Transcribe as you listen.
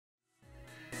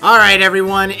Alright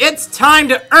everyone, it's time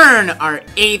to earn our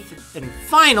 8th and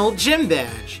final gym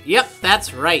badge. Yep,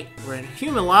 that's right. We're in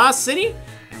Humilau City,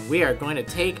 and we are going to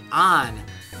take on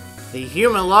the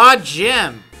Humilau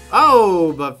Gym.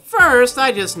 Oh, but first,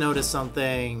 I just noticed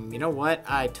something. You know what?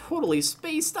 I totally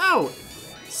spaced out.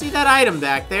 See that item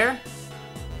back there?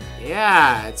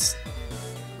 Yeah, it's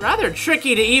rather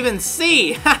tricky to even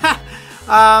see. You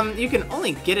can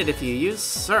only get it if you use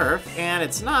Surf, and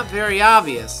it's not very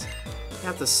obvious. You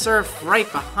have to surf right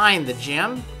behind the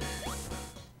gym.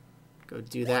 Go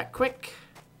do that quick.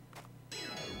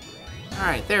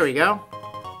 Alright, there we go.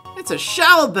 It's a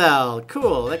shower bell!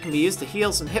 Cool, that can be used to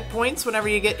heal some hit points whenever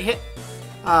you get hit.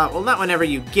 Well, not whenever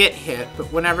you get hit, but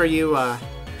whenever you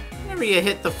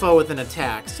hit the foe with an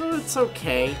attack. So it's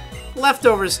okay.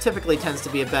 Leftovers typically tends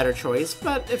to be a better choice,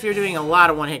 but if you're doing a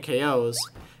lot of one-hit KOs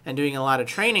and doing a lot of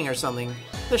training or something,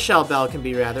 the shell bell can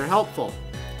be rather helpful.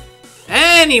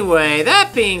 Anyway,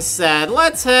 that being said,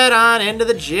 let's head on into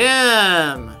the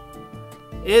gym.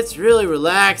 It's really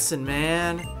relaxing,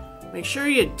 man. Make sure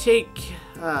you take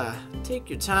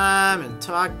your time and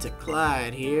talk to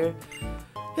Clyde here.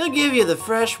 He'll give you the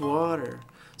fresh water.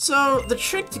 So, the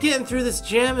trick to getting through this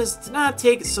gym is to not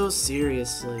take it so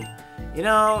seriously. You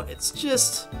know, it's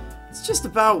just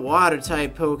about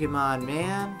water-type Pokemon,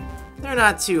 man. They're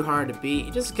not too hard to beat.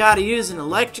 You just gotta use an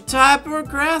electric type or a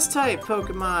grass type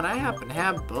Pokemon. I happen to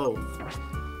have both.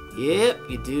 Yep,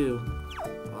 you do.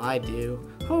 Well, I do.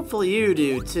 Hopefully you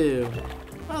do too.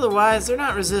 Otherwise, they're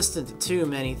not resistant to too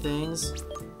many things.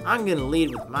 I'm gonna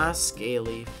lead with my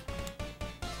Scaly.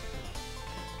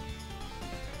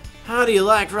 How do you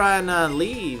like riding on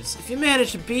leaves? If you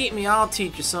manage to beat me, I'll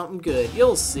teach you something good.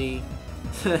 You'll see.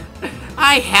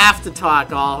 I have to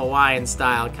talk all Hawaiian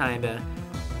style, kinda.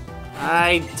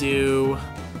 I do.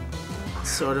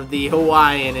 Sort of the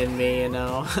Hawaiian in me, you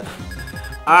know.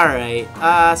 Alright,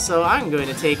 so I'm going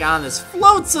to take on this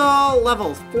Floatzel,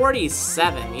 level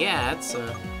 47. Yeah, it's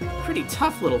a pretty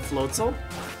tough little Floatzel.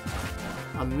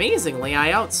 Amazingly,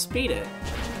 I outspeed it.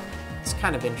 It's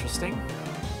kind of interesting.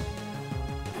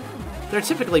 They're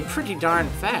typically pretty darn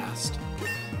fast.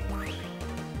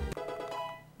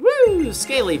 Woo!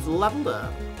 Scalyleaf leveled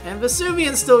up. And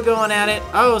Vesuvian's still going at it.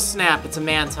 Oh snap, it's a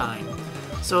Mantine.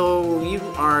 So you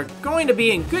are going to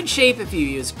be in good shape if you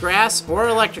use grass or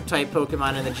electric type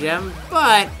Pokemon in the gym,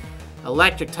 but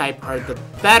electric type are the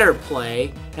better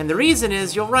play, and the reason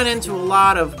is you'll run into a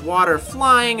lot of water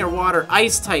flying or water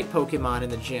ice type Pokemon in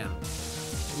the gym.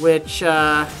 Which,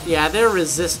 yeah, they're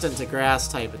resistant to grass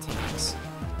type attacks.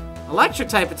 Electric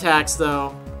type attacks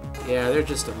though, yeah, they're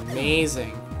just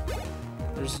amazing.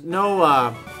 There's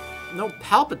no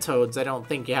Palpitoads I don't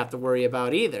think you have to worry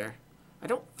about either. I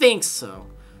don't think so.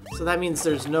 So that means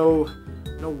there's no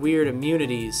weird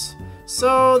immunities.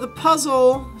 So the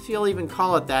puzzle, if you'll even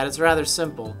call it that, is rather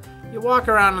simple. You walk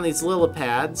around on these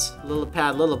Lillipads,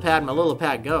 Lillipad, my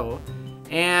Lillipad go,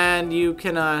 and you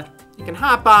can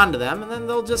hop onto them, and then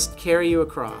they'll just carry you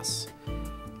across.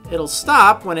 It'll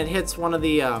stop when it hits one of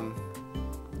the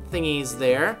thingies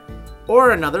there,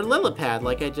 or another Lillipad,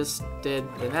 like I just did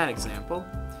in that example.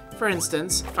 For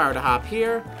instance, if I were to hop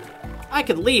here, I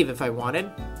could leave if I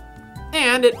wanted,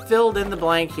 and it filled in the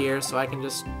blank here so I can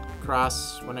just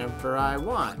cross whenever I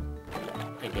want,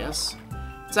 I guess.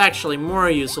 It's actually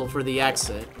more useful for the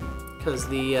exit, because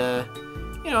the,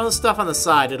 you know, the stuff on the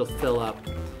side, it'll fill up.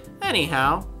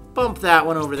 Anyhow, bump that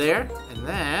one over there, and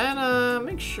then,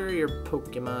 make sure your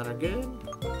Pokemon are good.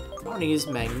 I want to use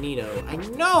Magneto. I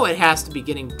know it has to be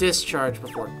getting discharged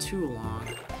before too long.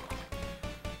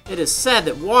 It is said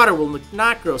that water will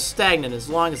not grow stagnant as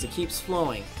long as it keeps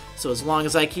flowing. So as long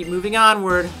as I keep moving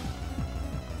onward.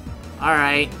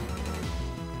 Alright.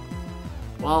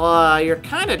 Well, you're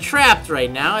kind of trapped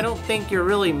right now. I don't think you're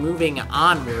really moving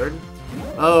onward.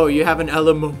 Oh, you have an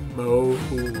Elemomola.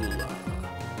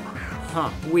 Huh,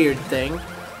 weird thing.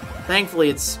 Thankfully,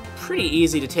 it's pretty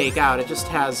easy to take out. It just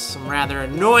has some rather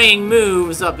annoying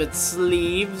moves up its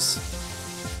sleeves.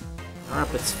 Or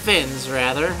up its fins,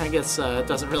 rather. I guess it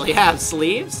doesn't really have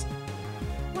sleeves.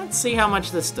 Let's see how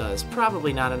much this does.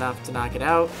 Probably not enough to knock it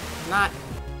out. Not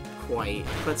quite,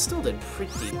 but still did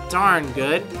pretty darn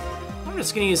good. I'm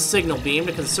just going to use Signal Beam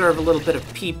to conserve a little bit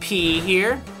of PP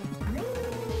here.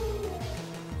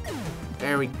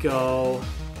 There we go.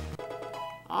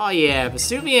 Oh yeah,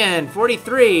 Vesuvian,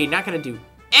 43. Not going to do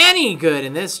any good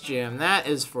in this gym, that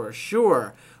is for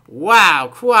sure. Wow,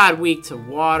 quad weak to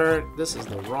water. This is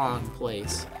the wrong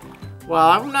place. Well,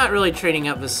 I'm not really training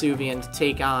up Vesuvian to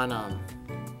take on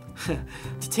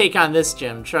to take on this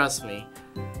gym, trust me.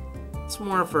 It's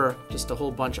more for just a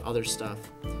whole bunch of other stuff.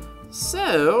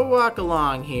 So, walk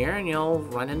along here and you'll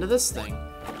run into this thing.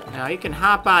 Now, you can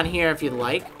hop on here if you'd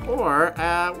like, or,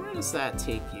 where does that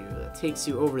take you? That takes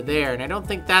you over there, and I don't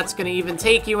think that's gonna even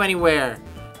take you anywhere.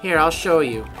 Here, I'll show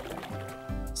you.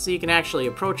 So you can actually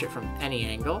approach it from any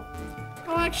angle.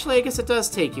 Oh, actually, I guess it does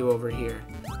take you over here.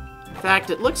 In fact,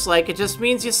 it looks like it just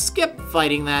means you skip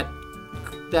fighting that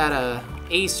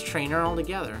ace trainer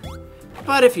altogether.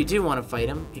 But if you do want to fight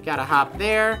him, you gotta hop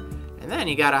there, and then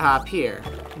you gotta hop here.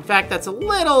 In fact, that's a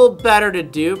little better to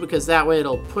do, because that way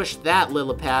it'll push that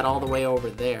Lillipad all the way over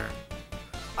there.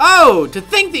 Oh, to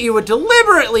think that you would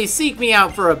deliberately seek me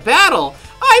out for a battle!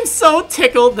 I'm so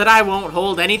tickled that I won't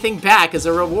hold anything back as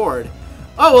a reward.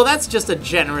 Oh, well, that's just a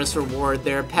generous reward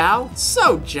there, pal.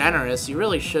 So generous, you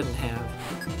really shouldn't have.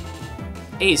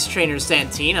 Ace Trainer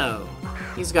Santino.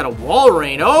 He's got a wall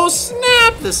rain. Oh,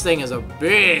 snap! This thing is a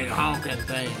big honking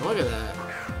thing. Look at that.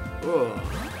 Whoa.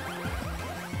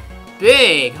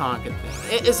 Big honking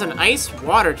thing. It is an ice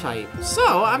water type.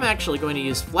 So, I'm actually going to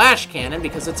use Flash Cannon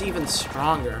because it's even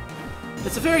stronger.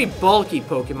 It's a very bulky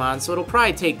Pokemon, so it'll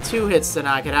probably take 2 hits to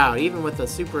knock it out, even with a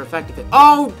super effective hit.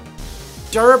 Oh!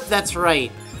 Derp, that's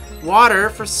right. Water,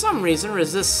 for some reason,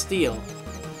 resists steel.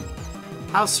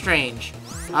 How strange.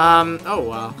 Oh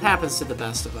well, happens to the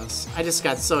best of us. I just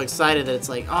got so excited that it's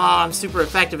like, oh, I'm super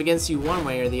effective against you one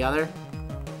way or the other.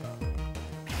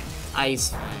 Ice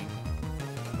Fang.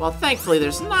 Well, thankfully,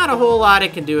 there's not a whole lot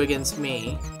it can do against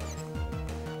me.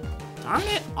 Darn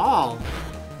it all.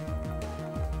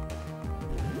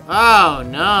 Oh,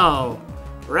 no.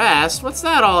 Rest? What's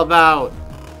that all about?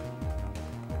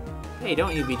 Hey,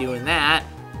 don't you be doing that.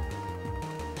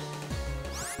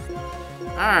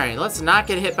 Alright, let's not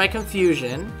get hit by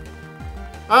confusion.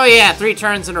 Oh yeah, 3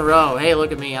 turns in a row. Hey,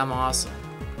 look at me, I'm awesome.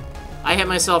 I hit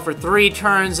myself for 3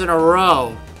 turns in a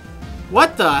row.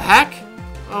 What the heck?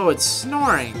 Oh, it's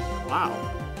snoring.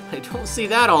 Wow. I don't see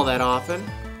that all that often.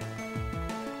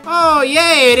 Oh,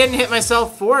 yay, I didn't hit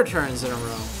myself 4 turns in a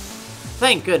row.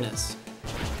 Thank goodness.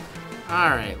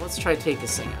 Alright, let's try to take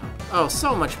this thing out. Oh,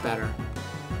 so much better.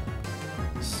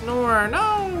 Snore,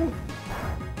 no!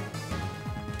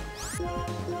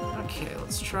 Okay,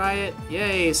 let's try it.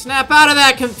 Yay, snap out of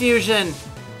that confusion!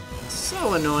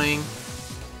 So annoying.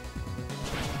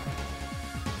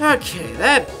 Okay,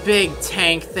 that big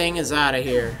tank thing is out of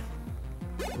here.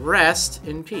 Rest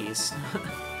in peace.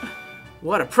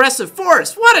 What oppressive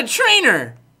force! What a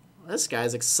trainer! This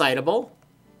guy's excitable.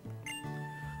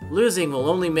 Losing will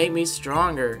only make me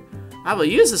stronger. I will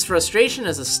use this frustration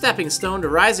as a stepping stone to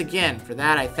rise again. For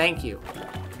that, I thank you.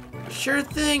 Sure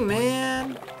thing,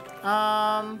 man.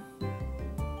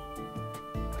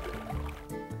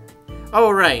 Oh,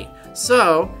 right.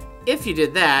 So, if you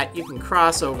did that, you can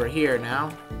cross over here now.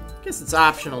 Guess it's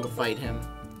optional to fight him.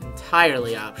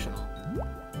 Entirely optional.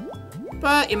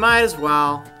 But you might as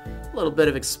well. A little bit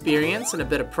of experience and a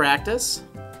bit of practice.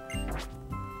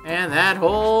 And that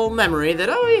whole memory that,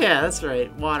 oh yeah, that's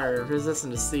right, water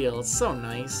resistant to steel. It's so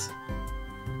nice.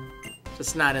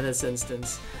 Just not in this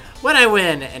instance. When I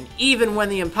win, and even when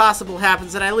the impossible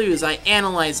happens and I lose, I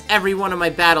analyze every one of my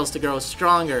battles to grow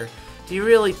stronger. Do you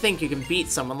really think you can beat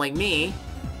someone like me?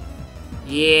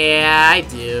 Yeah, I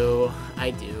do. I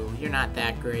do. You're not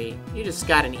that great. You just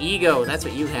got an ego, that's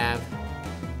what you have.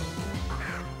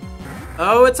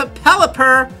 Oh, it's a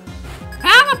Pelipper!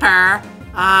 Pelipper!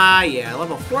 Yeah,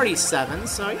 level 47,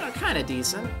 so, you know, kind of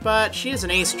decent. But she is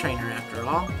an ace trainer, after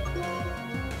all.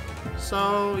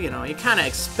 So, you know, you kind of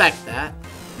expect that.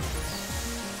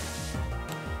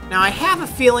 Now, I have a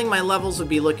feeling my levels would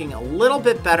be looking a little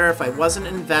bit better if I wasn't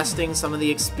investing some of the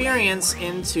experience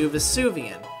into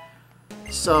Vesuvian.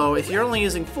 So, if you're only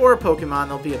using 4 Pokemon,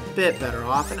 they'll be a bit better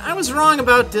off. And I was wrong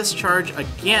about Discharge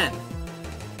again.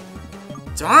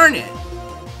 Darn it!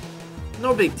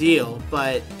 No big deal,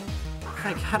 but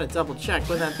I gotta double check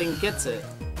when that thing gets it,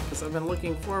 because I've been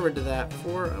looking forward to that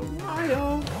for a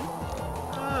while.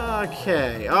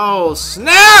 Okay. Oh,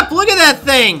 snap! Look at that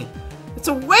thing! It's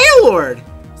a Wailord!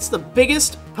 It's the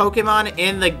biggest Pokemon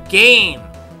in the game.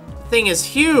 The thing is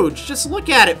huge. Just look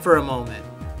at it for a moment.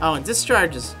 Oh, and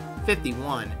Discharge is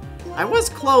 51. I was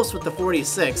close with the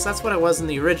 46. That's what I was in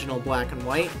the original Black and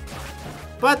White.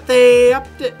 But they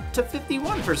upped it to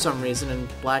 51 for some reason in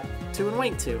Black 2 and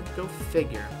White 2. Go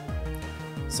figure.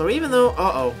 So even though...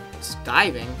 Uh-oh. It's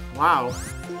diving. Wow.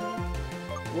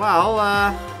 Well,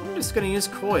 I'm just gonna use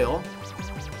Coil.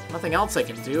 Nothing else I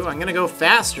can do. I'm gonna go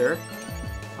faster.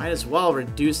 Might as well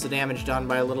reduce the damage done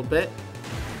by a little bit.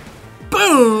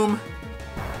 Boom!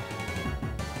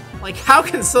 Like, how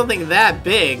can something that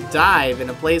big dive in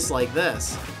a place like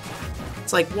this?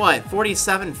 It's like, what,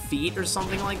 47 feet or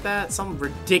something like that? Some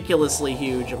ridiculously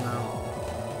huge amount.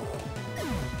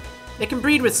 It can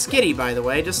breed with Skitty, by the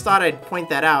way. Just thought I'd point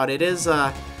that out. It is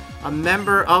a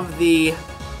member of the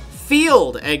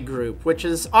field egg group, which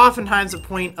is oftentimes a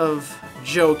point of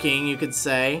joking, you could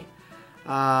say.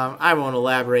 I won't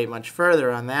elaborate much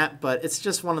further on that, but it's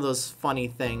just one of those funny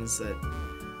things that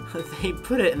they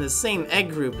put it in the same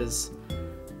egg group as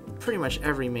pretty much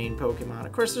every main Pokemon.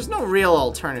 Of course, there's no real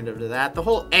alternative to that. The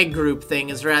whole egg group thing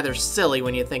is rather silly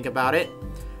when you think about it.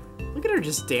 Look at her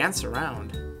just dance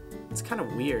around. It's kind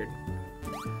of weird.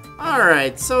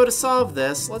 Alright, so to solve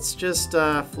this, let's just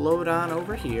float on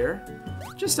over here.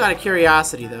 Just out of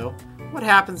curiosity, though, what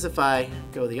happens if I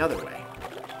go the other way?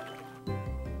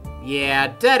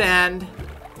 Yeah, dead end.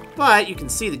 But you can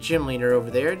see the gym leader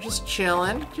over there, just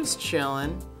chilling, just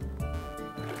chilling.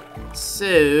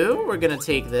 So, we're gonna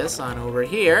take this on over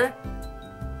here.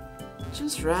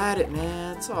 Just ride it,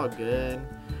 man, it's all good.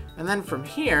 And then from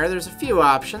here, there's a few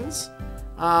options.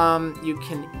 You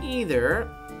can either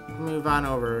move on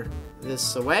over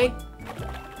this way,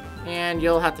 and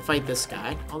you'll have to fight this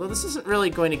guy. Although this isn't really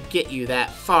going to get you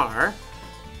that far.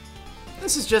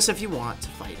 This is just if you want to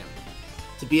fight him.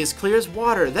 To be as clear as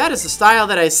water. That is the style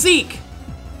that I seek!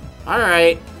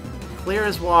 Alright. Clear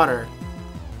as water.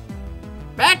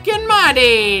 Back in my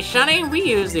day, Shunny, we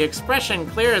use the expression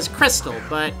clear as crystal,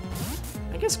 but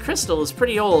I guess crystal is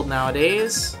pretty old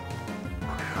nowadays.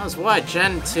 That was what,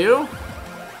 Gen 2?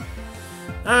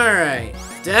 Alright.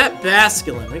 Dat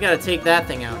Basculin. We gotta take that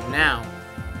thing out now.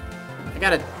 I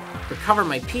gotta recover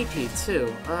my PP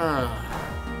too.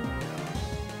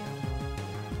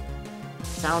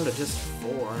 Down to just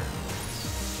 4.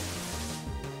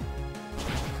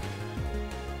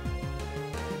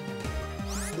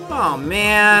 Oh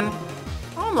man.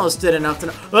 Almost did enough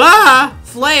to Ah!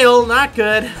 Flail! Not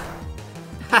good.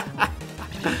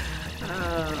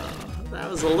 That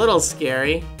was a little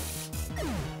scary.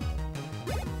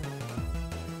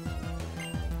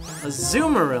 A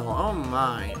Zoomeril, oh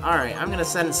my. Alright, I'm gonna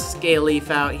send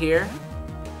Scaleaf out here.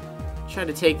 Try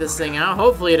to take this thing out.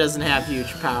 Hopefully it doesn't have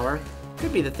huge power.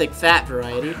 Could be the thick fat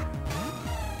variety.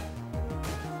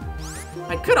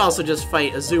 I could also just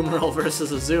fight a Zoomeril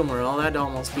versus a Zoomeril. That'd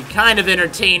almost be kind of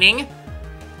entertaining.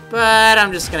 But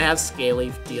I'm just gonna have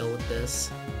Scaleaf deal with this.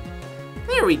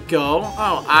 There we go.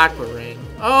 Oh, Aqua Ring.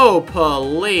 Oh,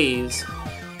 please.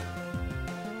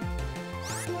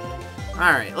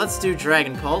 Alright, let's do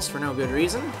Dragon Pulse for no good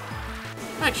reason.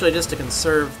 Actually, just to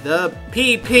conserve the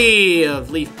PP of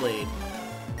Leaf Blade.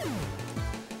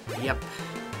 Yep.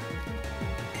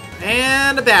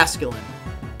 And a Basculin.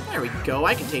 There we go,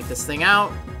 I can take this thing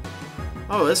out.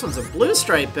 Oh, this one's a blue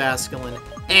stripe Basculin.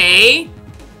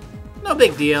 No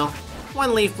big deal.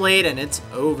 One Leaf Blade and it's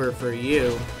over for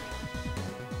you.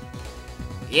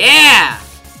 Yeah!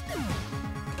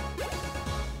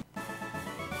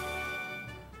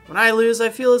 When I lose, I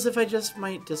feel as if I just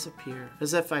might disappear.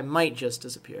 As if I might just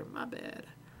disappear. My bad.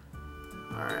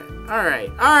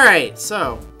 Alright.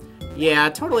 So, yeah,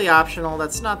 totally optional.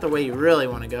 That's not the way you really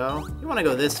want to go. You want to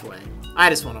go this way. I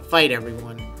just want to fight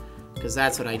everyone. Because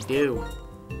that's what I do.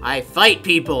 I fight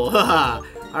people!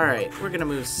 Alright, we're going to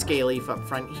move Scaleaf up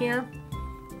front here.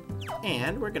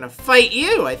 And we're going to fight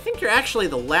you! I think you're actually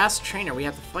the last trainer we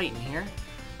have to fight in here.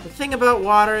 The thing about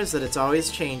water is that it's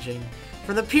always changing.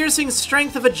 From the piercing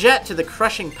strength of a jet to the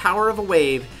crushing power of a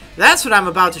wave. That's what I'm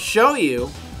about to show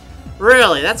you.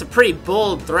 Really, that's a pretty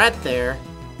bold threat there.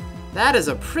 That is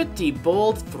a pretty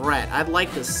bold threat. I'd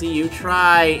like to see you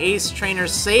try Ace Trainer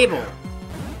Sable.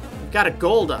 You've got a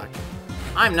Golduck.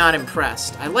 I'm not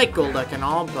impressed. I like Golduck and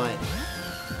all, but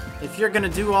if you're gonna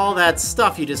do all that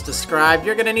stuff you just described,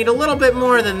 you're gonna need a little bit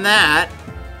more than that.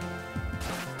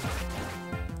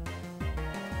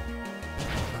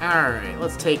 Alright,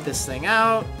 let's take this thing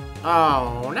out.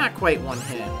 Oh, not quite one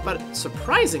hit. But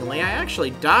surprisingly, I actually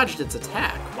dodged its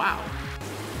attack. Wow.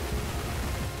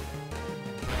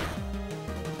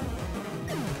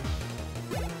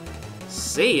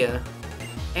 See ya.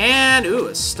 And, ooh,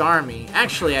 a Starmie.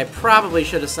 Actually, I probably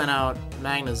should have sent out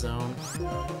Magnezone.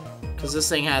 Because this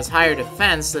thing has higher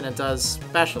defense than it does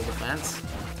special defense.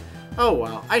 Oh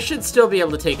well, I should still be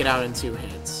able to take it out in 2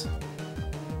 hits.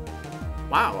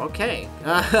 Wow, okay.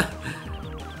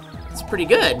 It's pretty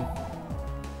good.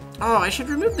 Oh, I should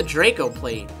remove the Draco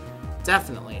plate.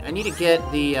 Definitely. I need to get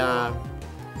the,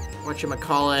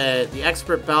 whatchamacallit, the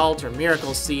Expert Belt or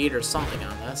Miracle Seed or something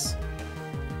on this.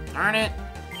 Darn it.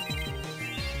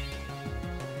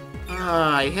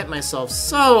 I hit myself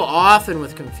so often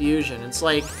with confusion. It's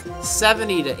like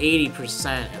 70 to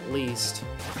 80% at least.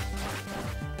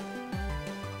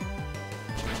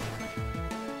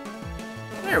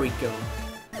 There we go.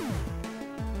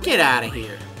 Get out of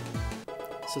here.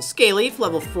 So Scaleaf,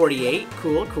 level 48.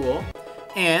 Cool, cool.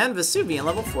 And Vesuvian,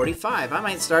 level 45. I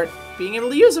might start being able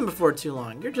to use him before too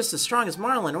long. You're just as strong as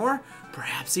Marlon, or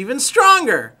perhaps even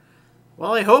stronger.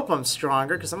 Well, I hope I'm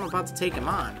stronger, because I'm about to take him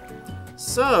on.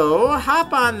 So,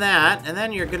 hop on that, and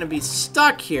then you're going to be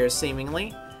stuck here,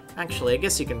 seemingly. Actually, I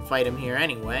guess you can fight him here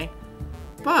anyway.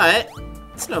 But,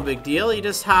 it's no big deal. You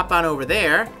just hop on over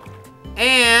there.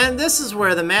 And this is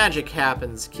where the magic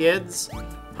happens, kids.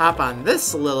 Hop on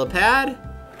this lillipad.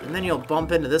 And then you'll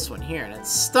bump into this one here, and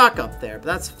it's stuck up there. But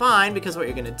that's fine, because what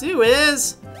you're going to do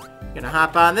is, you're going to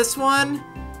hop on this one,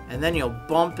 and then you'll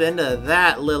bump into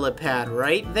that lillipad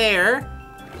right there.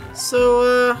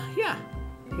 So, yeah,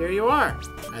 here you are,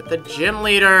 at the gym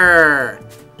leader.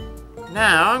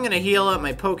 Now, I'm going to heal up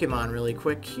my Pokemon really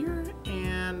quick here,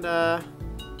 and, let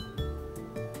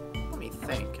me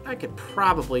think. I could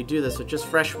probably do this with just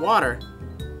fresh water.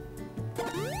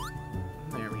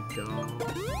 There we go.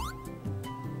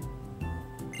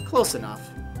 Close enough.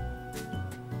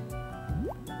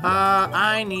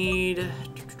 I need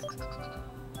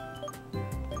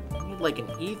like an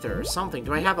ether or something.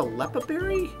 Do I have a Lepa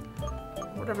berry?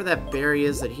 Whatever that berry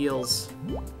is that heals.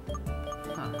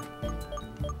 Huh.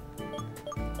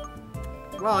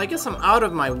 Well, I guess I'm out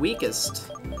of my weakest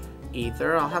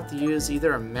ether. I'll have to use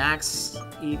either a max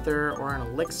ether or an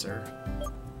elixir.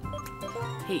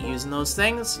 Hate using those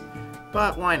things,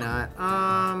 but why not?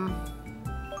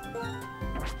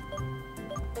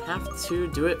 Have to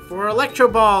do it for Electro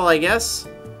Ball, I guess.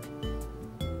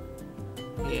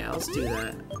 Yeah, let's do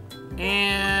that.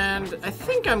 And I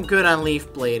think I'm good on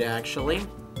Leaf Blade, actually.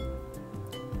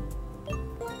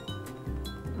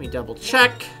 Let me double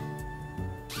check.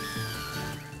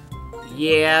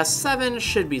 Yeah, 7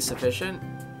 should be sufficient.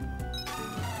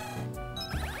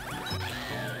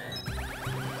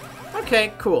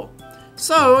 Okay, cool.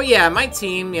 So, yeah, my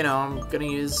team, you know, I'm gonna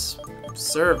use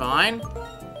Servine,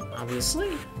 obviously.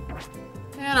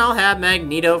 And I'll have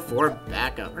Magneto for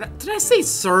backup. Did I say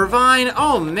Servine?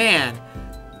 Oh, man.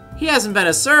 He hasn't been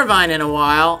a Servine in a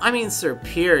while. I mean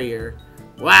Superior.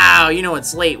 Wow, you know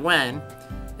it's late when.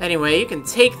 Anyway, you can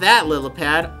take that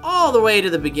Lillipad all the way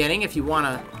to the beginning if you want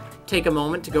to take a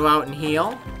moment to go out and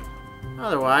heal.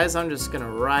 Otherwise, I'm just going to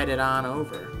ride it on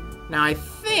over. Now, I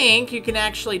think you can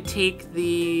actually take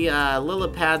the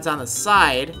Lillipads on the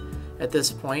side at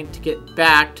this point to get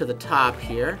back to the top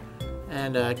here.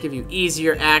 And give you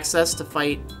easier access to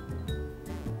fight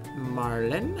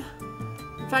Marlon.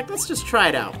 In fact, let's just try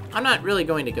it out. I'm not really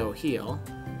going to go heal.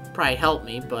 Probably help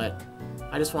me, but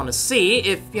I just want to see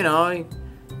if, you know,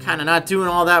 kind of not doing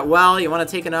all that well. You want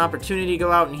to take an opportunity to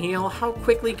go out and heal. How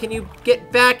quickly can you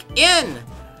get back in?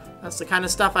 That's the kind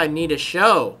of stuff I need to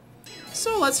show.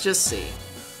 So let's just see.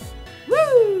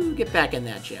 Woo! Get back in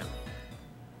that gym.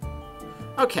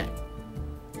 Okay.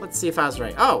 Let's see if I was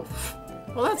right. Oh.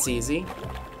 Well, that's easy.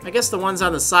 I guess the ones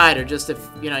on the side are just if,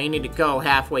 you know, you need to go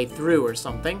halfway through or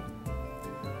something.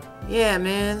 Yeah,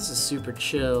 man, this is super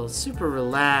chill, super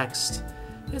relaxed.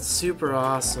 It's super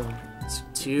awesome. It's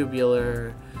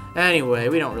tubular. Anyway,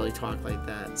 we don't really talk like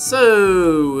that.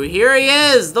 So, here he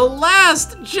is, the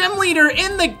last gym leader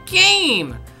in the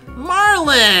game!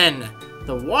 Marlon,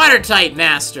 the Water-type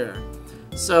Master.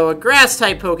 So, a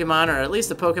Grass-type Pokemon, or at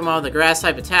least a Pokemon with a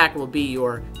Grass-type attack, will be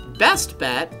your best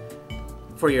bet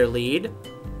for your lead,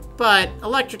 but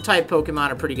Electric-type Pokemon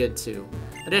are pretty good too.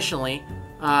 Additionally,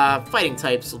 Fighting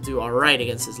types will do alright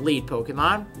against his lead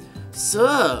Pokemon.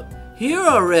 Sup? Here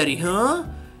already, huh?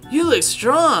 You look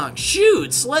strong.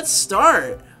 Shoots, let's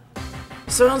start.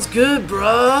 Sounds good,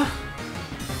 bruh.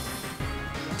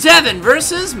 Devin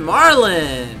versus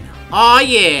Marlon. Aw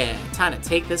yeah, time to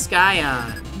take this guy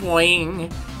on.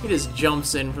 Boing. He just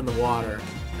jumps in from the water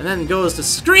and then goes to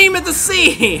scream at the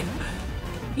sea.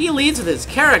 He leads with his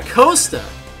Caracosta.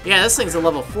 Yeah, this thing's a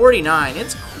level 49.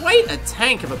 It's quite a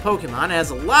tank of a Pokemon. It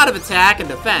has a lot of attack and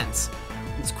defense.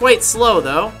 It's quite slow,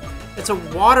 though. It's a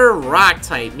water rock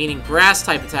type, meaning grass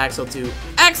type attacks will do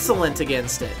excellent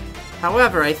against it.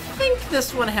 However, I think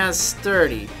this one has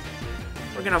sturdy.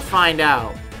 We're gonna find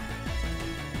out.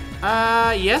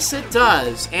 Yes it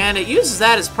does. And it uses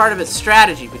that as part of its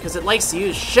strategy because it likes to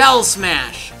use Shell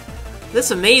Smash.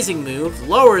 This amazing move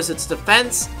lowers its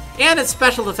defense and its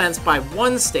special defense by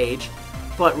 1 stage,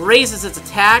 but raises its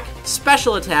attack,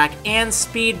 special attack, and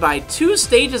speed by 2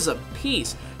 stages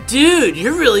apiece. Dude,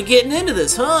 you're really getting into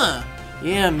this, huh?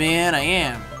 Yeah, man, I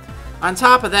am. On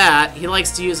top of that, he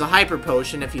likes to use a Hyper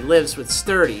Potion if he lives with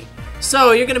Sturdy.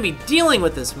 So you're going to be dealing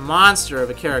with this monster of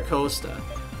a Caracosta.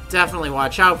 Definitely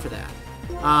watch out for that.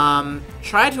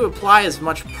 Try to apply as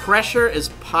much pressure as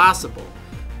possible,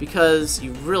 because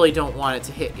you really don't want it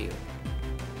to hit you.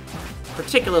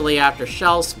 particularly after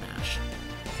Shell Smash.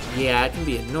 Yeah, it can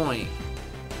be annoying.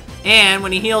 And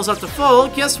when he heals up to full,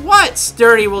 guess what?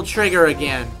 Sturdy will trigger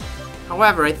again.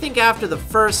 However, I think after the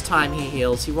first time he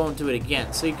heals, he won't do it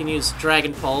again. So you can use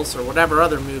Dragon Pulse or whatever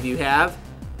other move you have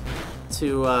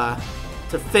to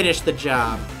finish the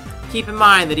job. Keep in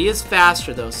mind that he is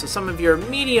faster though, so some of your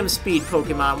medium speed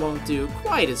Pokemon won't do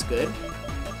quite as good.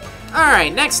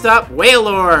 Alright, next up,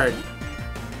 Wailord.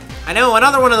 I know,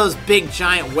 another one of those big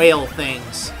giant whale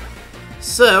things.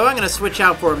 So I'm going to switch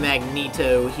out for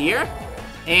Magneto here.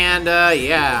 And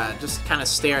yeah, just kind of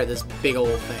stare at this big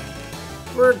old thing.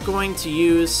 We're going to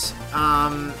use,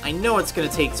 I know it's going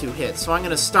to take 2 hits, so I'm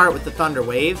going to start with the Thunder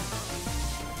Wave.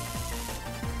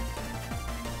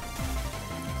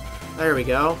 There we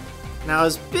go. Now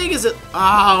as big as it,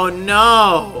 oh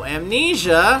no,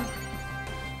 Amnesia.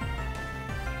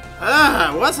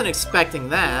 I wasn't expecting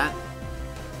that.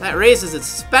 That raises its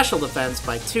special defense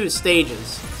by 2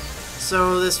 stages.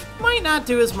 So this might not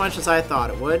do as much as I thought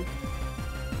it would.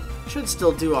 Should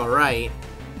still do alright.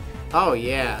 Oh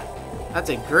yeah, that's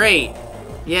a great.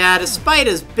 Yeah, despite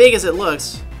as big as it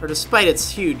looks, or despite its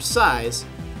huge size,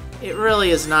 it really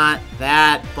is not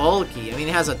that bulky. I mean,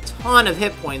 it has a ton of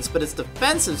hit points, but its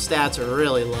defensive stats are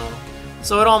really low.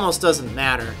 So it almost doesn't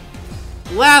matter.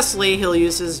 Lastly, he'll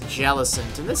use his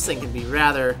Jellicent, and this thing can be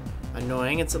rather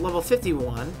annoying. It's at level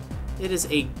 51. It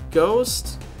is a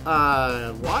ghost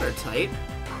water type.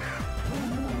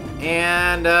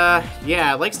 And,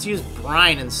 yeah, it likes to use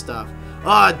brine and stuff.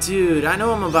 Aw, dude, I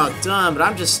know I'm about done, but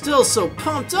I'm just still so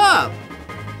pumped up!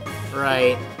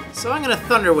 Right, so I'm gonna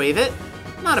Thunder Wave it.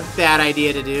 Not a bad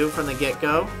idea to do from the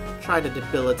get-go. Try to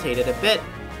debilitate it a bit.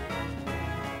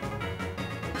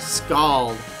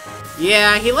 Scald.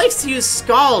 Yeah, he likes to use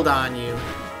Scald on you.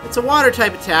 It's a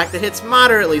water-type attack that hits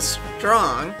moderately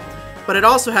strong, but it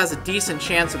also has a decent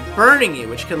chance of burning you,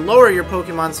 which can lower your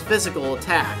Pokemon's physical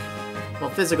attack. Well,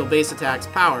 physical base attack's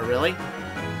power, really.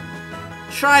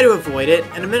 Try to avoid it,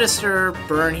 and administer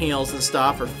burn heals and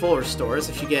stuff, or full restores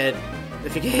if you get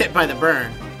hit by the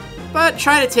burn. But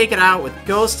try to take it out with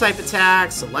Ghost-type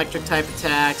attacks, Electric-type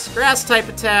attacks, Grass-type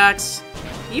attacks,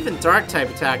 even Dark-type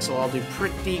attacks will all do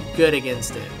pretty good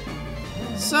against it.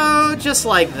 So, just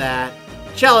like that,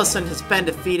 Jellicent has been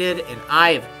defeated, and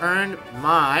I have earned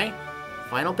my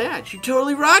final badge. You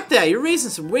totally rocked that! You're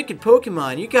raising some wicked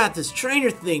Pokemon. You got this trainer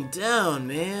thing down,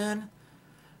 man.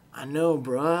 I know,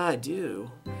 bruh, I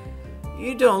do.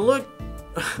 You don't look...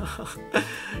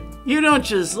 You don't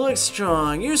just look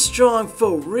strong. You're strong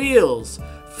for reals.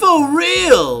 For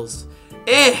reals!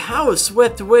 Eh, I was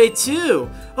swept away too.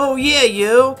 Oh yeah,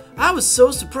 yo. I was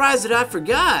so surprised that I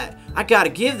forgot. I gotta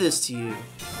give this to you.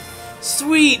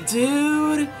 Sweet,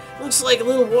 dude. Looks like a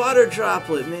little water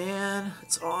droplet, man.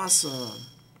 It's awesome.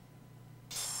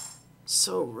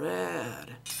 So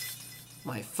rad.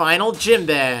 My final gym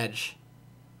badge.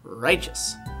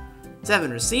 Righteous.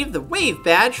 Devin received the Wave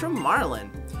Badge from Marlon.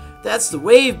 That's the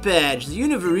Wave Badge, the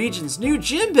Unova region's new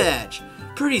gym badge.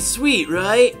 Pretty sweet,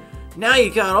 right? Now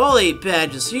you got all 8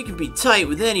 badges so you can be tight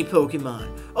with any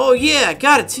Pokemon. Oh yeah, I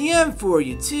got a TM for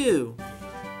you too.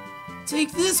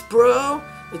 Take this, bro.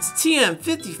 It's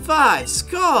TM55,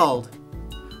 Scald.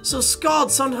 So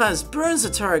Scald sometimes burns a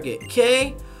target,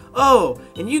 okay? Oh,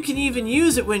 and you can even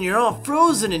use it when you're all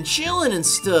frozen and chilling and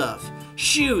stuff.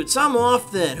 Shoots, I'm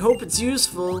off then. Hope it's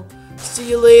useful.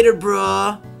 See you later,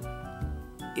 bruh.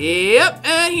 Yep,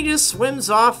 and he just swims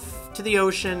off to the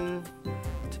ocean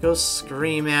to go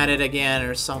scream at it again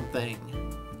or something.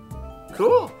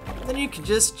 Cool. Then you can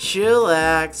just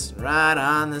chillax right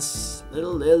on this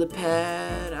little lily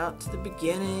pad out to the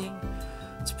beginning.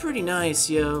 It's pretty nice,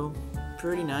 yo.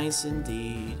 Pretty nice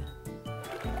indeed.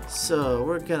 So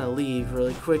we're gonna leave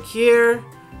really quick here.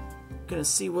 Gonna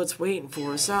see what's waiting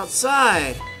for us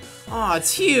outside. Aw,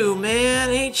 it's you, man.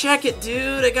 Hey, check it,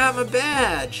 dude. I got my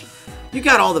badge. You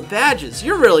got all the badges.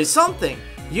 You're really something.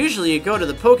 Usually you go to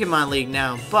the Pokemon League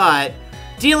now, but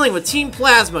dealing with Team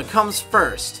Plasma comes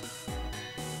first.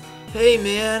 Hey,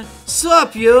 man.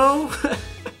 Sup, yo?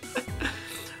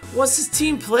 What's this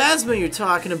Team Plasma you're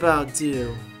talking about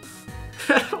do?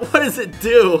 What does it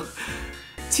do?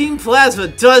 Team Plasma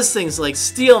does things like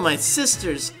steal my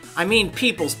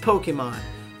people's Pokemon.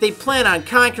 They plan on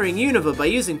conquering Unova by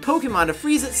using Pokemon to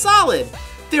freeze it solid.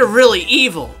 They're really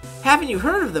evil. Haven't you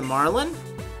heard of them, Marlon?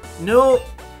 No.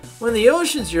 When the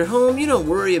ocean's your home, you don't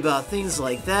worry about things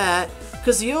like that,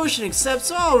 because the ocean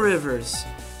accepts all rivers.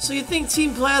 So you think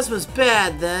Team Plasma's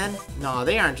bad, then? No,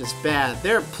 they aren't just bad.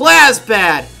 They're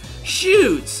Plas-bad!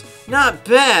 Shoots! Not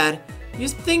bad. You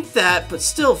think that, but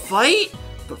still fight?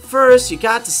 But first, you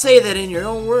got to say that in your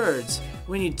own words.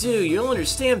 When you do, you'll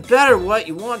understand better what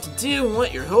you want to do and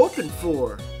what you're hoping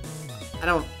for. I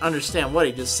don't understand what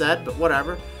he just said, but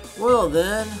whatever. Well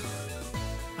then...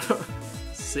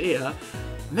 See ya.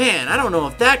 Man, I don't know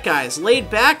if that guy is laid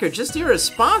back or just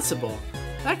irresponsible.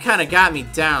 That kinda got me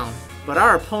down. But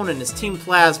our opponent is Team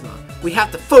Plasma. We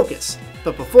have to focus.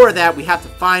 But before that, we have to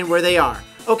find where they are.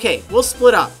 Okay, we'll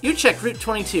split up. You check Route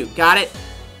 22. Got it?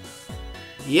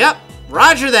 Yep.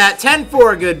 Roger that.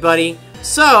 10-4, good buddy.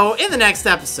 So, in the next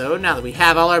episode, now that we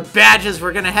have all our badges,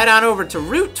 we're going to head on over to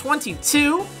Route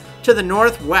 22 to the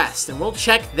northwest, and we'll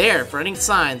check there for any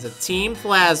signs of Team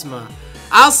Plasma.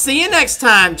 I'll see you next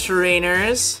time,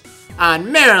 trainers,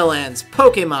 on Marriland's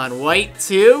Pokemon White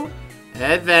 2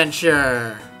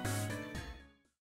 Adventure.